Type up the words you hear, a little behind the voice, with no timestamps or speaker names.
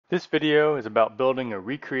This video is about building a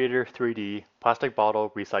ReCreator3D plastic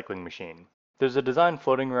bottle recycling machine. There's a design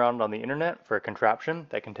floating around on the internet for a contraption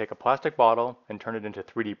that can take a plastic bottle and turn it into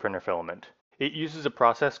 3D printer filament. It uses a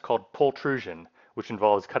process called pultrusion, which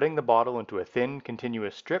involves cutting the bottle into a thin,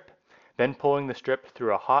 continuous strip, then pulling the strip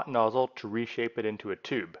through a hot nozzle to reshape it into a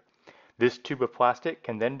tube. This tube of plastic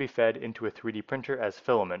can then be fed into a 3D printer as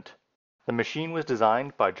filament. The machine was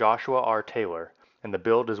designed by Joshua R. Taylor, and the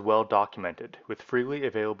build is well documented, with freely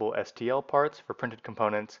available STL parts for printed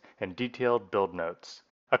components and detailed build notes.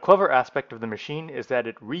 A clever aspect of the machine is that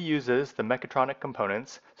it reuses the mechatronic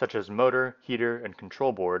components, such as motor, heater, and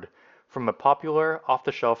control board, from a popular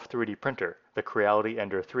off-the-shelf 3D printer, the Creality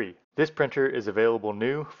Ender 3. This printer is available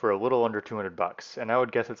new for a little under $200, and I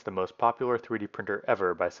would guess it's the most popular 3D printer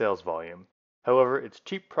ever by sales volume. However, its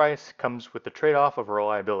cheap price comes with the trade-off of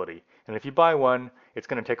reliability, and if you buy one, it's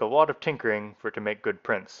going to take a lot of tinkering for it to make good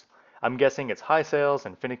prints. I'm guessing its high sales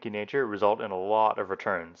and finicky nature result in a lot of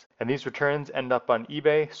returns, and these returns end up on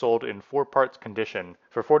eBay sold in 4 parts condition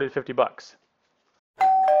for 40 to 50 bucks.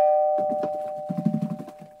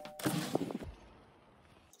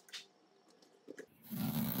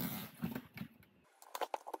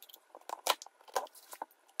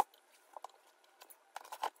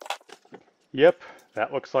 Yep,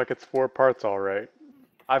 that looks like it's 4 parts all right.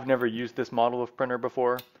 I've never used this model of printer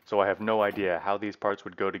before, so I have no idea how these parts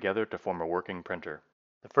would go together to form a working printer.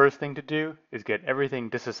 The first thing to do is get everything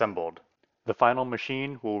disassembled. The final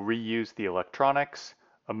machine will reuse the electronics,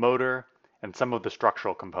 a motor, and some of the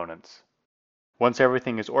structural components. Once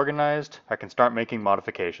everything is organized, I can start making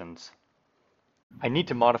modifications. I need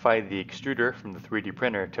to modify the extruder from the 3D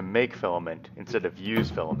printer to make filament instead of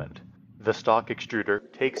use filament. The stock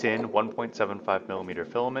extruder takes in 1.75mm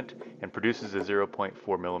filament and produces a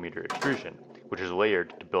 0.4mm extrusion, which is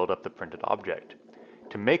layered to build up the printed object.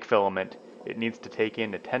 To make filament, it needs to take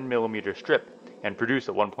in a 10mm strip and produce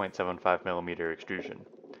a 1.75mm extrusion.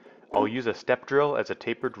 I'll use a step drill as a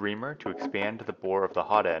tapered reamer to expand the bore of the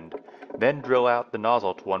hot end, then drill out the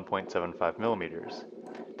nozzle to 1.75mm.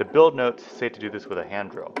 The build notes say to do this with a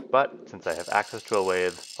hand drill, but since I have access to a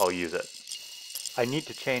lathe, I'll use it. I need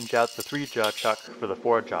to change out the 3-jaw chuck for the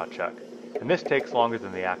 4-jaw chuck, and this takes longer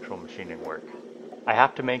than the actual machining work. I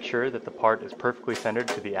have to make sure that the part is perfectly centered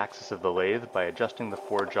to the axis of the lathe by adjusting the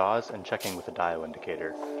 4 jaws and checking with a dial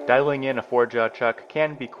indicator. Dialing in a 4-jaw chuck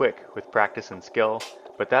can be quick with practice and skill,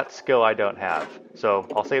 but that skill I don't have, so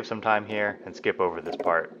I'll save some time here and skip over this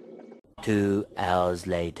part. 2 hours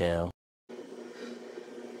later.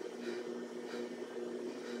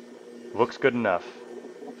 Looks good enough.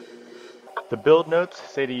 The build notes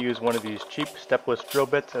say to use one of these cheap stepless drill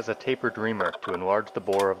bits as a tapered reamer to enlarge the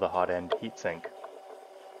bore of the hot end heatsink.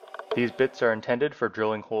 These bits are intended for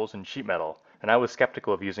drilling holes in sheet metal, and I was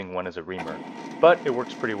skeptical of using one as a reamer, but it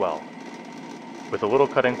works pretty well. With a little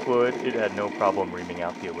cutting fluid, it had no problem reaming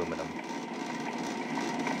out the aluminum.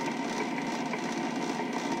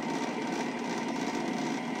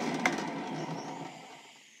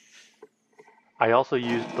 I also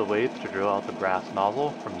used the lathe to drill out the brass nozzle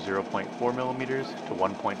from 0.4mm to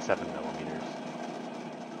 1.7mm.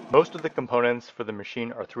 Most of the components for the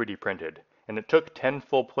machine are 3D printed, and it took 10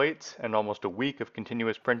 full plates and almost a week of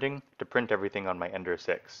continuous printing to print everything on my Ender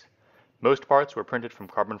 6. Most parts were printed from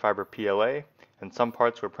carbon fiber PLA, and some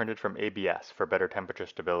parts were printed from ABS for better temperature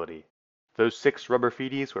stability. Those 6 rubber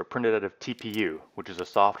feeties were printed out of TPU, which is a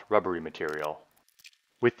soft, rubbery material.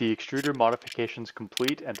 With the extruder modifications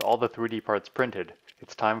complete and all the 3D parts printed,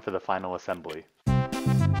 it's time for the final assembly.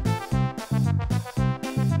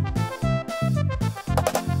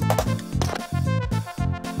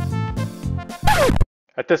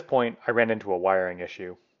 At this point, I ran into a wiring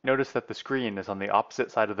issue. Notice that the screen is on the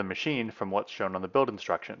opposite side of the machine from what's shown on the build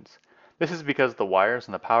instructions. This is because the wires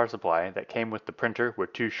and the power supply that came with the printer were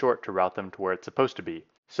too short to route them to where it's supposed to be,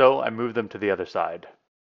 so I moved them to the other side.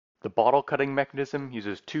 The bottle cutting mechanism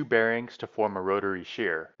uses 2 bearings to form a rotary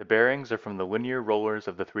shear. The bearings are from the linear rollers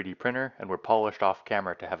of the 3D printer and were polished off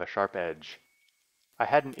camera to have a sharp edge. I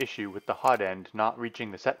had an issue with the hot end not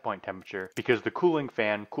reaching the set point temperature because the cooling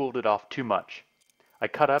fan cooled it off too much. I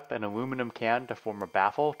cut up an aluminum can to form a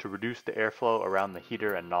baffle to reduce the airflow around the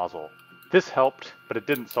heater and nozzle. This helped, but it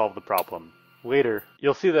didn't solve the problem. Later,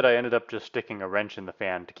 you'll see that I ended up just sticking a wrench in the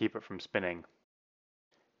fan to keep it from spinning.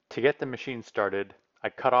 To get the machine started, I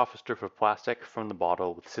cut off a strip of plastic from the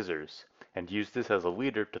bottle with scissors, and used this as a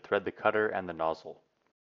leader to thread the cutter and the nozzle.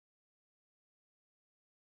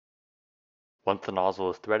 Once the nozzle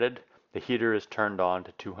is threaded, the heater is turned on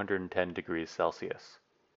to 210 degrees Celsius.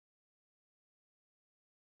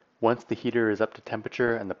 Once the heater is up to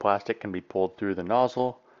temperature and the plastic can be pulled through the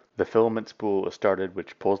nozzle, The filament spool is started,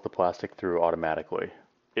 which pulls the plastic through automatically.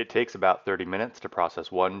 It takes about 30 minutes to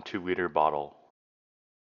process one 2-liter bottle.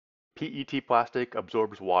 PET plastic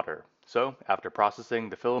absorbs water, so after processing,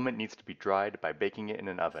 the filament needs to be dried by baking it in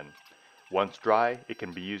an oven. Once dry, it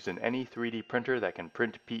can be used in any 3D printer that can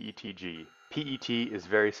print PETG. PET is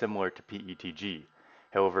very similar to PETG.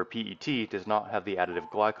 However, PET does not have the additive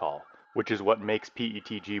glycol, which is what makes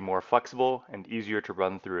PETG more flexible and easier to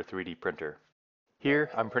run through a 3D printer.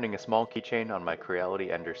 Here, I'm printing a small keychain on my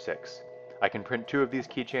Creality Ender 6. I can print 2 of these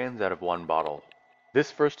keychains out of one bottle.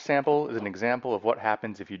 This first sample is an example of what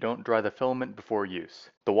happens if you don't dry the filament before use.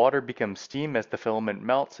 The water becomes steam as the filament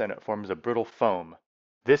melts and it forms a brittle foam.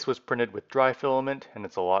 This was printed with dry filament and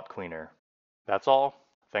it's a lot cleaner. That's all.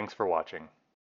 Thanks for watching.